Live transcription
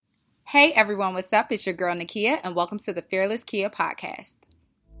Hey everyone, what's up? It's your girl Nakia, and welcome to the Fearless Kia podcast.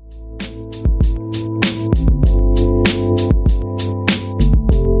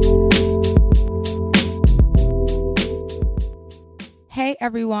 Hey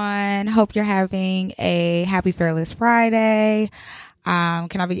everyone, hope you're having a happy Fearless Friday. Can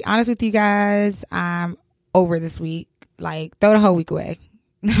I be honest with you guys? I'm over this week. Like, throw the whole week away.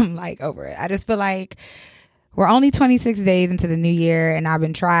 I'm like over it. I just feel like we're only 26 days into the new year and I've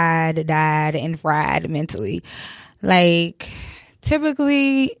been tried, died, and fried mentally. Like,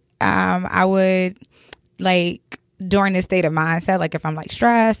 typically, I would, like, during this state of mindset, like if I'm like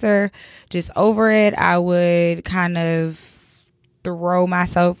stressed or just over it, I would kind of throw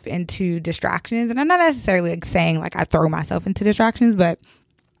myself into distractions. And I'm not necessarily like saying like I throw myself into distractions, but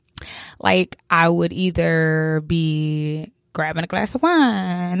like I would either be grabbing a glass of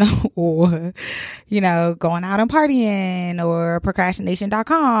wine or, you know, going out and partying or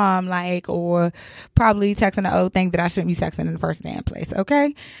procrastination.com, like, or probably texting the old thing that I shouldn't be texting in the first damn place.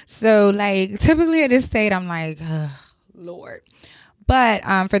 Okay. So like typically at this state, I'm like, Lord.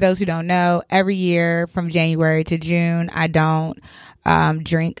 But for those who don't know, every year from January to June, I don't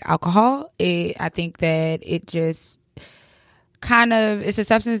drink alcohol. I think that it just kind of, it's a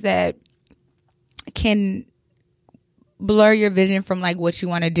substance that can blur your vision from like what you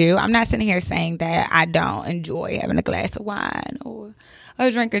want to do. I'm not sitting here saying that I don't enjoy having a glass of wine or a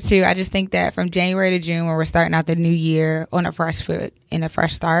drink or two. I just think that from January to June, when we're starting out the new year on a fresh foot, in a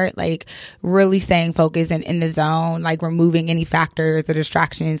fresh start, like really staying focused and in the zone, like removing any factors or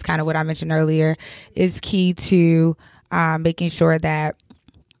distractions, kind of what I mentioned earlier, is key to making sure that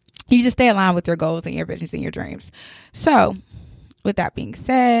you just stay aligned with your goals and your visions and your dreams. So with that being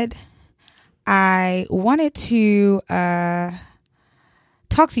said, I wanted to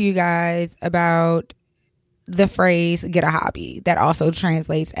talk to you guys about the phrase get a hobby that also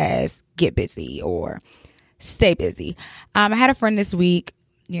translates as get busy or stay busy. I had a friend this week,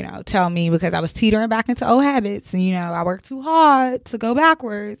 you know, tell me because I was teetering back into old habits and, you know, I worked too hard to go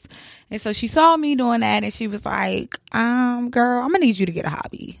backwards. And so she saw me doing that and she was like, girl, I'm gonna need you to get a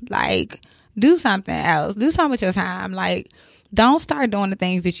hobby. Like, do something else. Do something with your time. Like, don't start doing the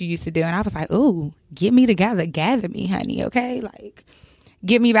things that you used to do. And I was like, ooh, get me together. Gather me, honey. Okay. Like,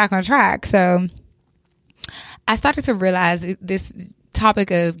 get me back on track. So I started to realize this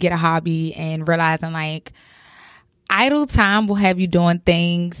topic of get a hobby and realizing like idle time will have you doing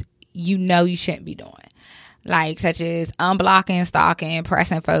things you know you shouldn't be doing. Like, such as unblocking, stalking,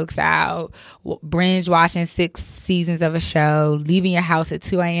 pressing folks out, binge watching 6 seasons of a show, leaving your house at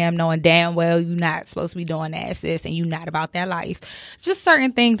 2 a.m. knowing damn well you're not supposed to be doing that, sis, and you're not about that life. Just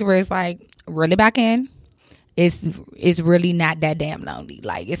certain things where it's like, really back in. It's really not that damn lonely.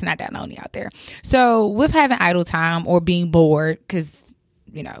 Like, it's not that lonely out there. So with having idle time or being bored, because,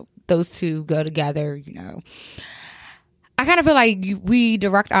 you know, those two go together, you know, I kind of feel like we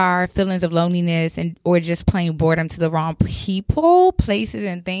direct our feelings of loneliness or just plain boredom to the wrong people, places,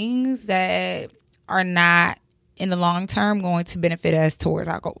 and things that are not in the long term going to benefit us towards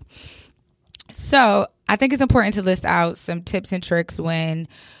our goal. So I think it's important to list out some tips and tricks when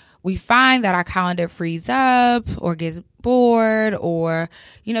we find that our calendar frees up or gets bored or,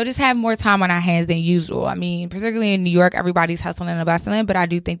 you know, just have more time on our hands than usual. I mean, particularly in New York, everybody's hustling and bustling, but I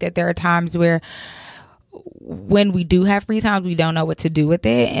do think that there are times where when we do have free time, we don't know what to do with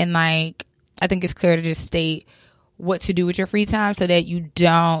it. And like, I think it's clear to just state what to do with your free time so that you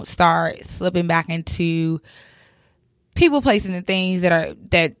don't start slipping back into people, places, and things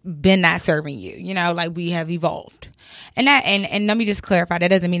that been not serving you, you know, like we have evolved. And let me just clarify, that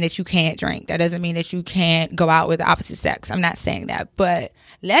doesn't mean that you can't drink. That doesn't mean that you can't go out with the opposite sex. I'm not saying that, but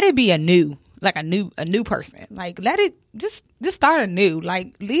let it be a new person. Like, let it just start anew.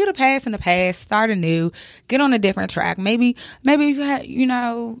 Like, leave the past in the past, start anew, get on a different track. Maybe you have, you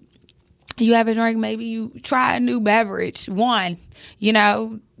know, you have a drink, maybe you try a new beverage, one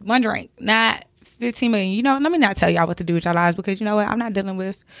drink, not 15 million. You know, let me not tell y'all what to do with your lives because you know what? I'm not dealing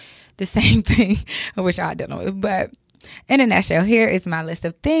with the same thing which y'all dealing with. But in a nutshell, here is my list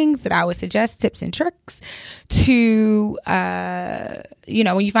of things that I would suggest, tips and tricks to, you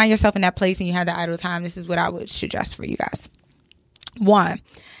know, when you find yourself in that place and you have the idle time, this is what I would suggest for you guys. 1,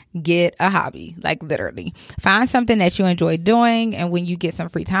 get a hobby, like literally. Find something that you enjoy doing, and when you get some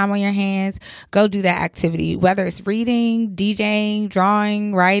free time on your hands, go do that activity, whether it's reading, DJing,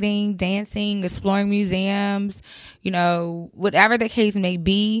 drawing, writing, dancing, exploring museums, you know, whatever the case may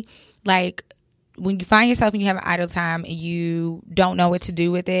be. Like, when you find yourself and you have an idle time and you don't know what to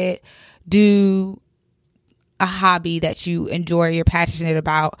do with it, do a hobby that you enjoy, you're passionate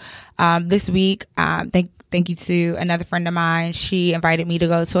about. This week, thank you to another friend of mine. She invited me to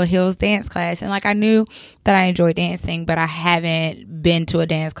go to a Hills dance class. And like, I knew that I enjoy dancing, but I haven't been to a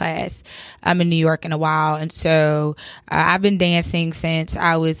dance class in New York in a while. And so I've been dancing since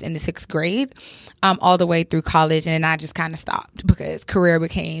I was in the 6th grade, all the way through college. And I just kind of stopped because career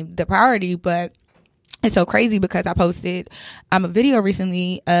became the priority. But it's so crazy because I posted a video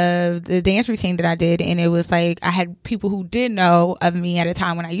recently of the dance routine that I did. And it was like, I had people who did know of me at a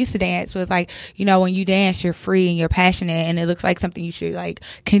time when I used to dance. So it's like, you know, when you dance, you're free and you're passionate, and it looks like something you should like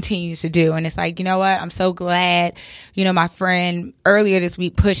continue to do. And it's like, you know what? I'm so glad, you know, my friend earlier this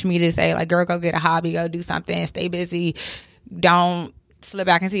week pushed me to say like, girl, go get a hobby, go do something, stay busy. Don't slip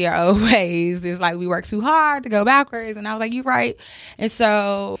back into your old ways. It's like we work too hard to go backwards. And I was like, you're right. And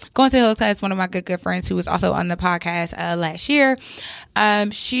so going to the Hills class, one of my good friends who was also on the podcast last year,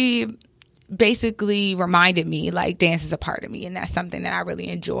 she basically reminded me like dance is a part of me, and that's something that I really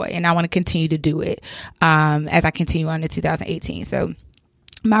enjoy, and I want to continue to do it as I continue on to 2018. So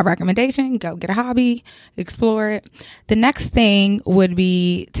my recommendation, go get a hobby, explore it. The next thing would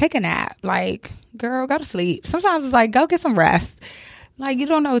be take a nap. Like, girl, go to sleep. Sometimes it's like, go get some rest. Like, you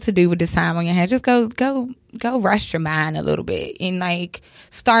don't know what to do with this time on your hands. Just go rest your mind a little bit and like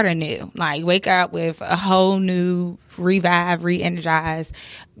start anew. Like, wake up with a whole new revive, re-energized,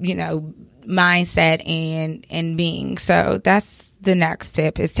 you know, mindset and being. So that's the next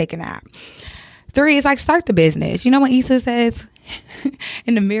tip, is take a nap. 3 is like start the business. You know what Issa says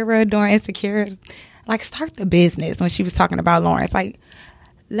in the mirror during Insecure? Like, start the business when she was talking about Lawrence. Like,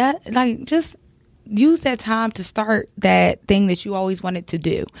 just use that time to start that thing that you always wanted to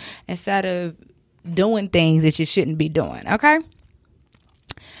do instead of doing things that you shouldn't be doing. Okay.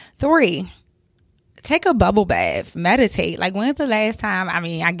 3, take a bubble bath, meditate. Like, when's the last time? I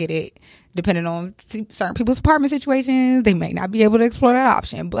mean, I get it. Depending on certain people's apartment situations, they may not be able to explore that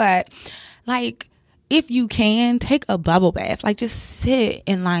option. But like, if you can, take a bubble bath. Like, just sit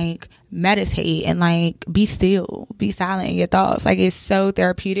and like meditate and like be still, be silent in your thoughts. Like, it's so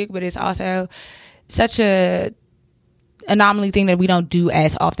therapeutic, but it's also such a anomaly thing that we don't do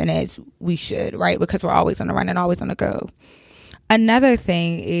as often as we should, right? Because we're always on the run and always on the go. Another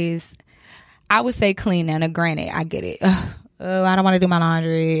thing is, I would say cleaning. And granted, I get it. Oh, I don't want to do my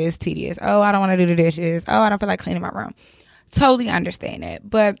laundry. It's tedious. Oh, I don't want to do the dishes. Oh, I don't feel like cleaning my room. Totally understand it.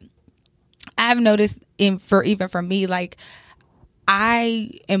 But I've noticed even for me, like,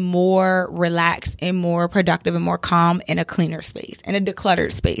 I am more relaxed and more productive and more calm in a cleaner space, in a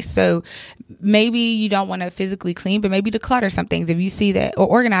decluttered space. So maybe you don't want to physically clean, but maybe declutter some things. If you see that, or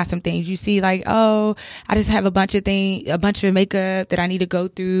organize some things, you see like, oh, I just have a bunch of makeup that I need to go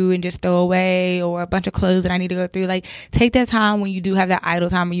through and just throw away, or a bunch of clothes that I need to go through. Like, take that time when you do have that idle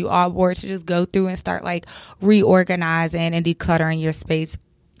time, when you are bored, to just go through and start like reorganizing and decluttering your space.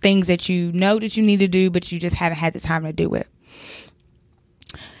 Things that you know that you need to do, but you just haven't had the time to do it.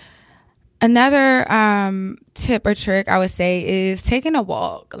 Another tip or trick I would say is taking a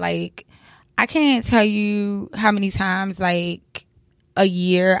walk. Like, I can't tell you how many times like a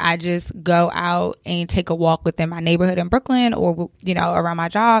year I just go out and take a walk within my neighborhood in Brooklyn, or, you know, around my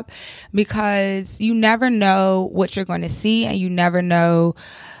job, because you never know what you're going to see, and you never know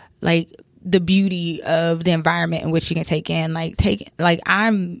like the beauty of the environment in which you can take in. Like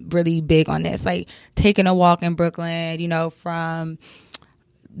I'm really big on this, like taking a walk in Brooklyn, you know, from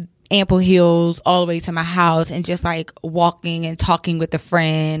Ample Hills all the way to my house, and just like walking and talking with a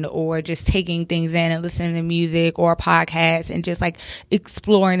friend, or just taking things in and listening to music or a podcast, and just like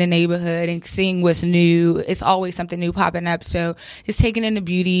exploring the neighborhood and seeing what's new. It's always something new popping up. So just taking in the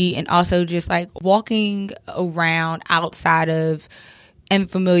beauty, and also just like walking around outside of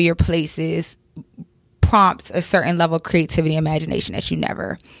unfamiliar places prompts a certain level of creativity and imagination that you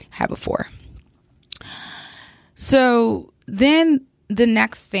never had before. So then the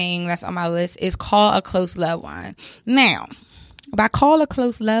next thing that's on my list is call a close loved one. Now, by call a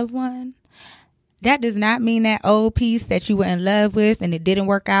close loved one, that does not mean that old piece that you were in love with and it didn't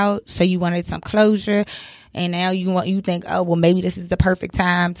work out, so you wanted some closure, and now you think, oh, well, maybe this is the perfect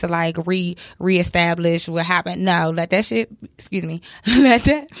time to like reestablish what happened. No, let that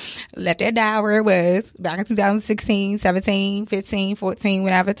die where it was back in 2016, 17, 15, 14,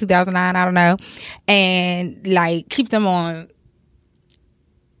 whatever, 2009, I don't know, and like keep them on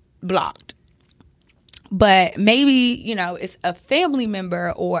blocked. But maybe, you know, it's a family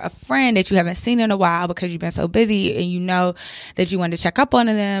member or a friend that you haven't seen in a while because you've been so busy, and you know that you want to check up on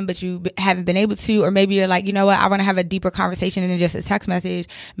them, but you haven't been able to. Or maybe you're like, you know what, I want to have a deeper conversation than just a text message.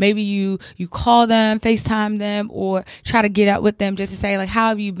 Maybe you call them, FaceTime them, or try to get out with them just to say like, how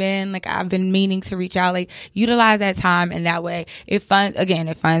have you been? Like, I've been meaning to reach out. Like, utilize that time in that way. If funds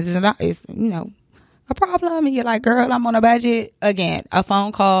is, you know, a problem and you're like, girl, I'm on a budget. Again, a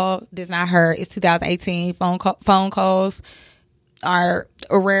phone call does not hurt. It's 2018. Phone calls are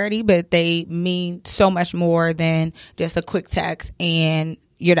a rarity, but they mean so much more than just a quick text and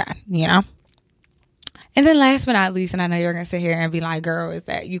you're done, you know? And then last but not least, and I know you're going to sit here and be like, girl, is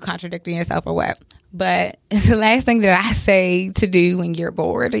that you contradicting yourself or what? But it's the last thing that I say to do when you're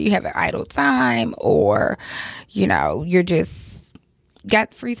bored or you have an idle time or, you know, you're just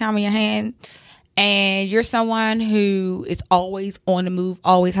got free time on your hand and you're someone who is always on the move,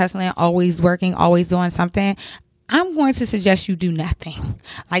 always hustling, always working, always doing something. I'm going to suggest you do nothing.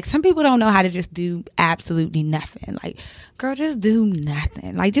 Like, some people don't know how to just do absolutely nothing. Like, girl, just do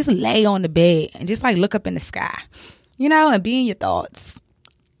nothing. Like, just lay on the bed and just like look up in the sky, you know, and be in your thoughts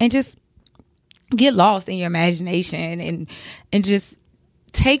and just get lost in your imagination and just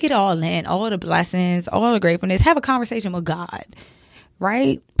take it all in, all the blessings, all the gratefulness. Have a conversation with God,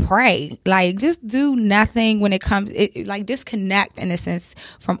 right? Pray. Like, just do nothing when it comes, like, disconnect in a sense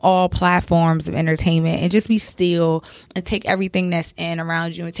from all platforms of entertainment and just be still and take everything that's in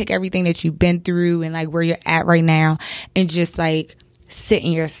around you and take everything that you've been through and like where you're at right now and just like sit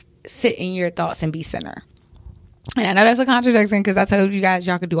in your thoughts and be center. And I know that's a contradiction because I told you guys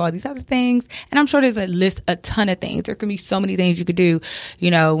y'all could do all these other things. And I'm sure there's a ton of things. There can be so many things you could do,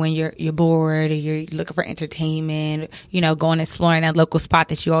 you know, when you're bored or you're looking for entertainment, you know, going exploring that local spot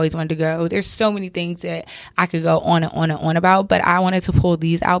that you always wanted to go. There's so many things that I could go on and on and on about. But I wanted to pull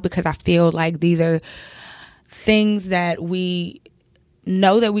these out because I feel like these are things that we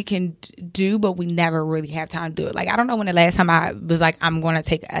know that we can do, but we never really have time to do it. Like, I don't know when the last time I was like, I'm going to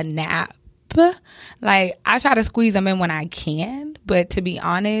take a nap. Like, I try to squeeze them in when I can, but to be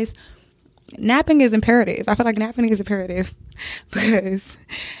honest, napping is imperative. I feel like napping is imperative because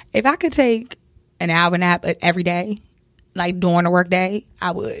if I could take an hour nap every day, like during the work day,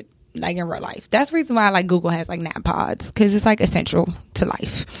 I would, like in real life. That's the reason why like Google has like nap pods, because it's like essential to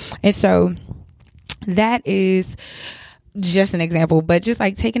life. And so that is just an example, but just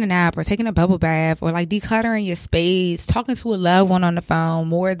like taking a nap or taking a bubble bath or like decluttering your space, talking to a loved one on the phone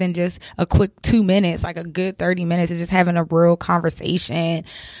more than just a quick 2 minutes, like a good 30 minutes of just having a real conversation,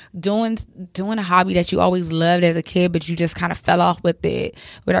 doing a hobby that you always loved as a kid, but you just kind of fell off with it,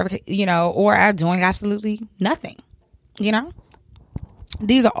 whatever, you know, or doing absolutely nothing, you know.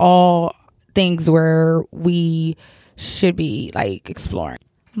 These are all things where we should be like exploring.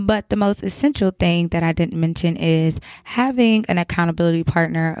 But the most essential thing that I didn't mention is having an accountability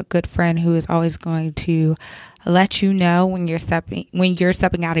partner, a good friend who is always going to let you know when you're stepping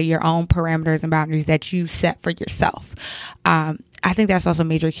out of your own parameters and boundaries that you set for yourself. I think that's also a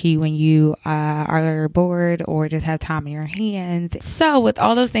major key when you are bored or just have time in your hands. So with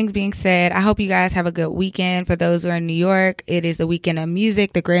all those things being said, I hope you guys have a good weekend. For those who are in New York, it is the weekend of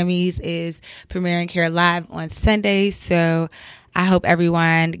music. The Grammys is premiering here live on Sunday. So I hope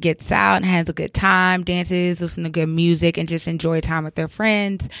everyone gets out and has a good time, dances, listen to good music, and just enjoy time with their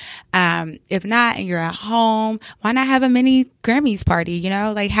friends. If not, and you're at home, why not have a mini Grammys party? You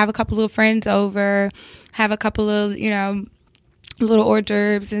know, like have a couple of friends over, have a couple of, you know, little hors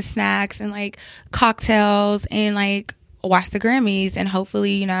d'oeuvres and snacks and like cocktails and like watch the Grammys, and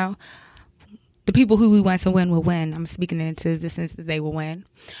hopefully, you know, the people who we want to win will win. I'm speaking into the sense that they will win.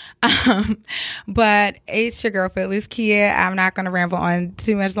 But it's your girl, Fearless Kia. I'm not going to ramble on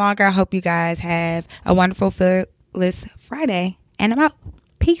too much longer. I hope you guys have a wonderful Fearless Friday. And I'm out.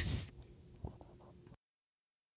 Peace.